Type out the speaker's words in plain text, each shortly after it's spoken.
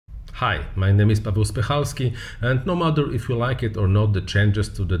Hi, my name is Paweł Spychalski, and no matter if you like it or not, the changes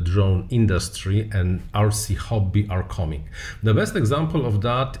to the drone industry and RC hobby are coming. The best example of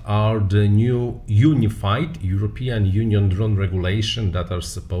that are the new unified European Union drone regulation that are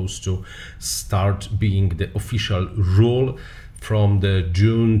supposed to start being the official rule from the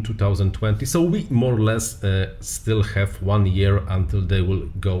June 2020. So we more or less still have 1 year until they will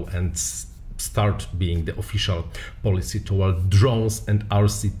go and start being the official policy toward drones and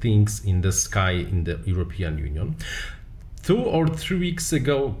RC things in the sky in the European Union. 2 or 3 weeks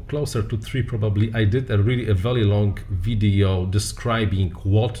ago, closer to 3 probably, I did a very long video describing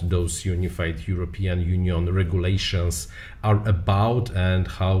what those unified European Union regulations are about and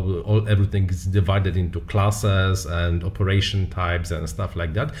how everything is divided into classes and operation types and stuff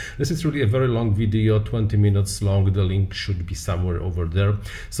like that. This is really a very long video, 20 minutes long. The link should be somewhere over there.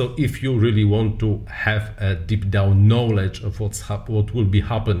 So if you really want to have a deep down knowledge of what will be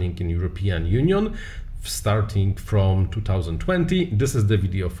happening in European Union, starting from 2020, this is the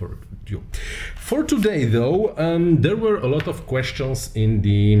video for you. For today though, there were a lot of questions in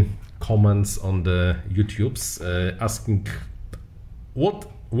the comments on the YouTubes asking what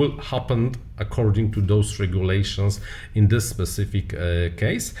will happen according to those regulations in this specific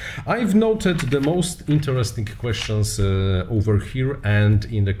case. I've noted the most interesting questions over here, and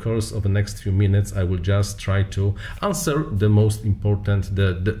in the course of the next few minutes I will just try to answer the most important,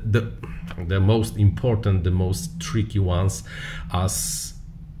 the most tricky ones as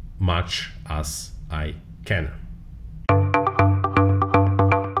much as I can.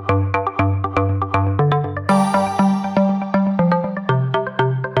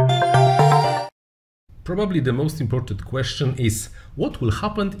 Probably the most important question is what will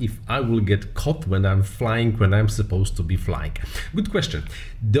happen if I will get caught when I'm flying, when I'm supposed to be flying? Good question.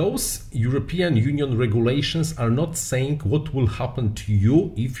 Those European Union regulations are not saying what will happen to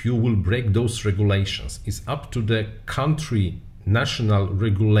you if you will break those regulations. It's up to the country national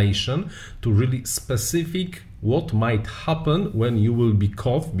regulation to really specific what might happen when you will be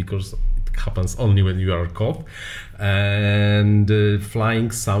caught, because happens only when you are caught and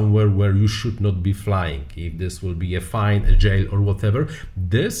flying somewhere where you should not be flying. If this will be a fine, a jail or whatever,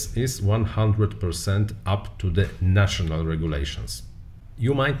 this is 100% up to the national regulations.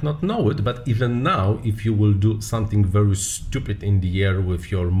 You might not know it, but even now, if you will do something very stupid in the air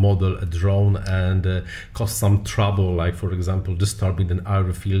with your model, a drone, and cause some trouble, like for example disturbing an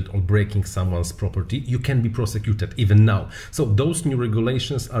airfield or breaking someone's property, you can be prosecuted even now. So those new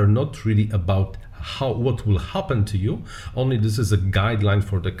regulations are not really about what will happen to you, only this is a guideline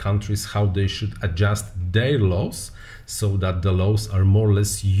for the countries how they should adjust their laws so that the laws are more or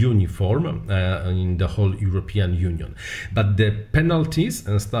less uniform in the whole European Union. But the penalties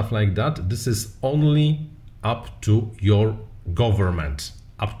and stuff like that, this is only up to your government,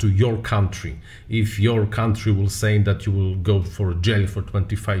 up to your country. If your country will say that you will go for jail for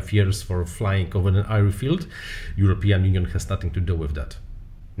 25 years for flying over an airfield, European Union has nothing to do with that.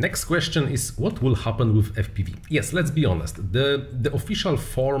 Next question is what will happen with FPV? Yes, let's be honest, the official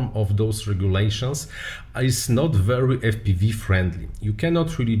form of those regulations is not very FPV friendly. You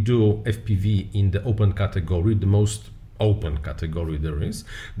cannot really do FPV in the open category, the most open category there is.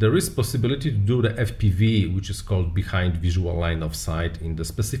 There is possibility to do the FPV, which is called behind visual line of sight, in the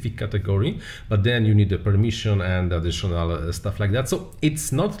specific category, but then you need a permission and additional stuff like that. So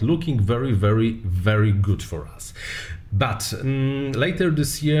it's not looking very good for us. But later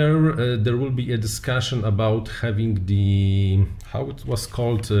this year there will be a discussion about having the, how it was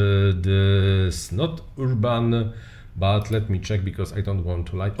called, not urban, but let me check because I don't want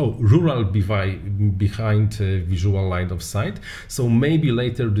to lie. Oh, rural behind visual line of sight. So maybe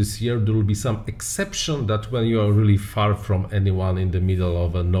later this year there will be some exception that when you are really far from anyone in the middle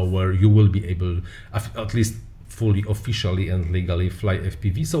of nowhere, you will be able, at least fully officially and legally, fly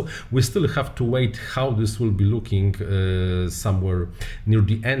FPV. So we still have to wait how this will be looking somewhere near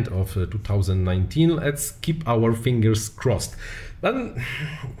the end of 2019. Let's keep our fingers crossed. But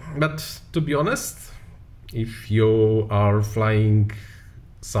to be honest, if you are flying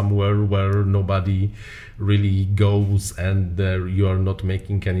somewhere where nobody really goes and you are not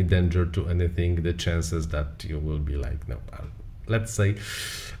making any danger to anything, the chances that you will be like, no, let's say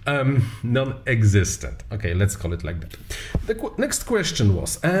non-existent. Okay, let's call it like that. The next question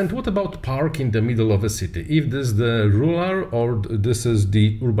was, and what about park in the middle of a city? If this is the rural or this is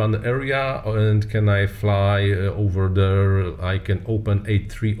the urban area, and can I fly over there? I can open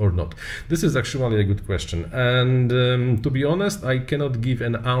 8.3 or not? This is actually a good question, and to be honest, I cannot give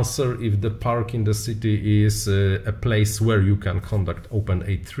an answer if the park in the city is a place where you can conduct open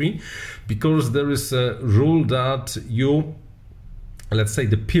 8.3, because there is a rule that you let's say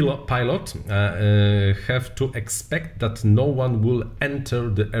the pilot have to expect that no one will enter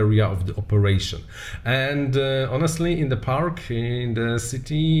the area of the operation. And honestly, in the park, in the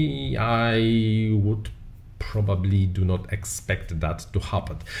city, I would probably do not expect that to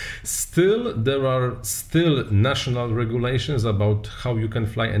happen. Still, there are still national regulations about how you can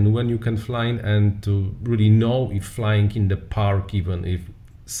fly and when you can fly, and to really know if flying in the park, even if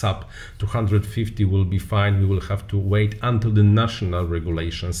sub 250 will be fine, we will have to wait until the national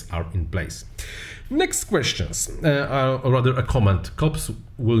regulations are in place. Next questions, or rather a comment. Cops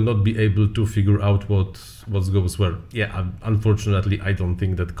will not be able to figure out what goes where. Yeah, unfortunately, I don't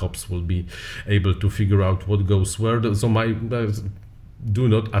think that cops will be able to figure out what goes where. So do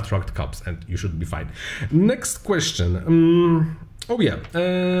not attract cops and you should be fine. Next question. Oh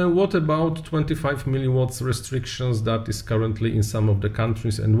yeah, what about 25 milliwatts restrictions that is currently in some of the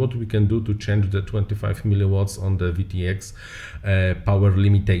countries, and what we can do to change the 25 milliwatts on the VTX power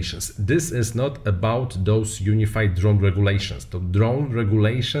limitations? This is not about those unified drone regulations. The drone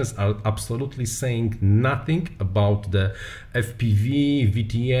regulations are absolutely saying nothing about the FPV,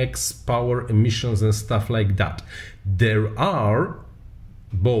 VTX, power emissions and stuff like that. There are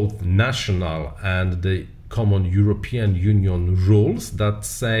both national and the common European Union rules that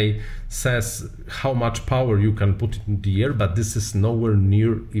says how much power you can put in the air, but this is nowhere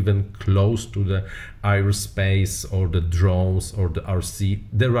near even close to the aerospace or the drones or the RC.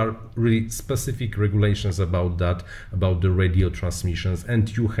 There are really specific regulations about that, about the radio transmissions,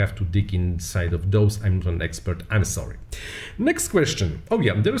 and you have to dig inside of those. I'm not an expert, I'm sorry. Next question. Oh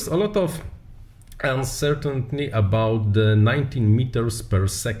yeah, there's a lot of uncertainty about the 19 meters per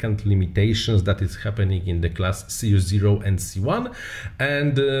second limitations that is happening in the class C0 and C1,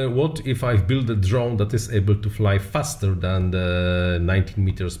 and what if I build a drone that is able to fly faster than the 19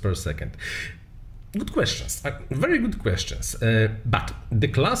 meters per second? Good questions, very good questions, but the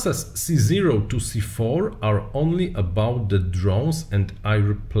classes C0 to C4 are only about the drones and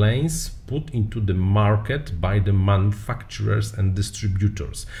airplanes put into the market by the manufacturers and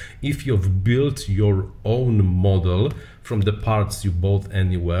distributors. If you've built your own model from the parts you bought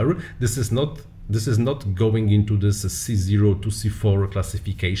anywhere, this is not going into this C0 to C4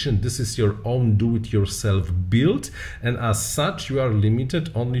 classification. This is your own do-it-yourself build, and as such you are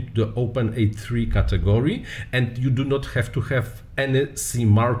limited only to the OpenA3 category, and you do not have to have any C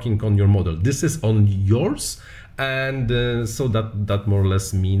marking on your model. This is on yours, and so that more or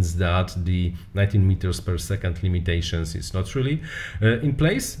less means that the 19 meters per second limitations is not really in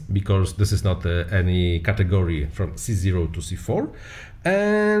place, because this is not any category from C0 to C4.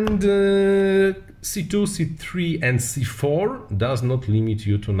 And C2, C3 and C4 does not limit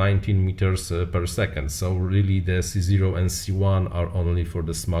you to 19 meters per second. So really the C0 and C1 are only for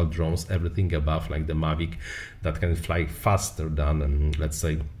the small drones. Everything above, like the Mavic, that can fly faster than, let's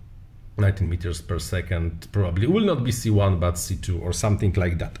say, 19 meters per second, probably will not be C1 but C2 or something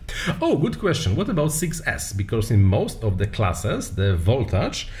like that. Oh, good question. What about 6S? Because in most of the classes the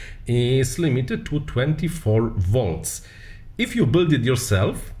voltage is limited to 24 volts. If you build it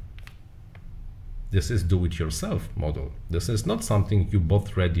yourself, this is do-it-yourself model. This is not something you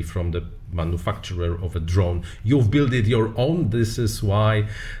bought ready from the manufacturer of a drone. You've built it your own. This is why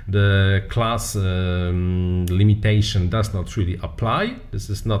the class limitation does not really apply. This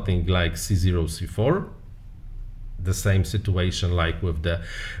is nothing like C0, C4. The same situation like with the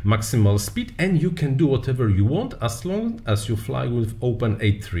maximal speed, and you can do whatever you want as long as you fly with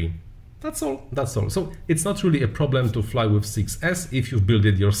OpenA3. That's all. So it's not really a problem to fly with 6S if you build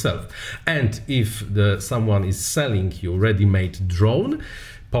it yourself. And if someone is selling you ready-made drone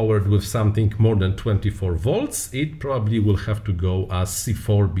powered with something more than 24 volts, it probably will have to go as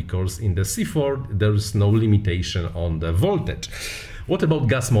C4, because in the C4 there is no limitation on the voltage. What about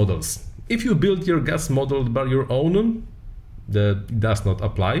gas models? If you build your gas model by your own, that does not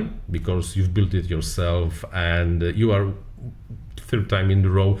apply, because you've built it yourself and you are third time in a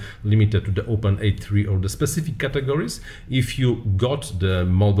row limited to the OpenA3 or the specific categories. If you got the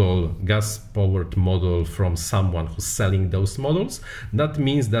model, gas-powered model, from someone who's selling those models, that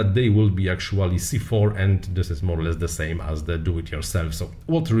means that they will be actually C4, and this is more or less the same as the do-it-yourself. So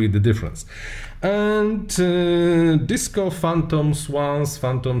what's really the difference? And Disco Phantoms 1,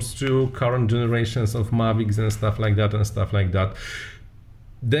 Phantoms 2, current generations of Mavics and stuff like that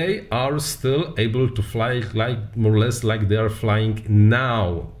they are still able to fly like more or less like they are flying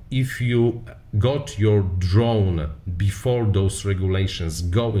now. If you got your drone before those regulations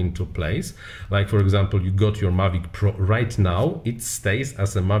go into place, like for example you got your Mavic Pro right now, it stays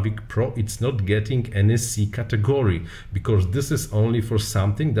as a Mavic Pro. It's not getting any C category, because this is only for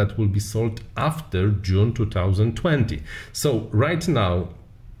something that will be sold after June 2020. So right now,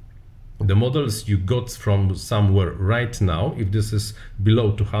 the models you got from somewhere right now, if this is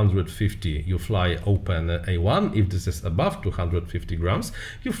below 250, you fly Open A1. If this is above 250 grams,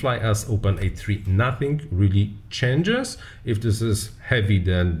 you fly as Open A3. Nothing really changes. If this is heavy,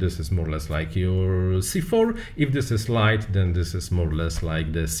 then this is more or less like your C4. If this is light, then this is more or less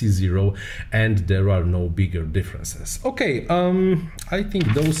like the C0, and there are no bigger differences. Okay, I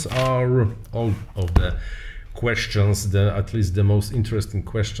think those are all of the questions, at least the most interesting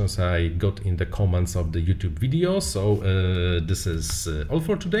questions I got in the comments of the YouTube video. So this is all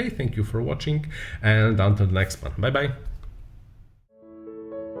for today. Thank you for watching, and until the next one. Bye bye.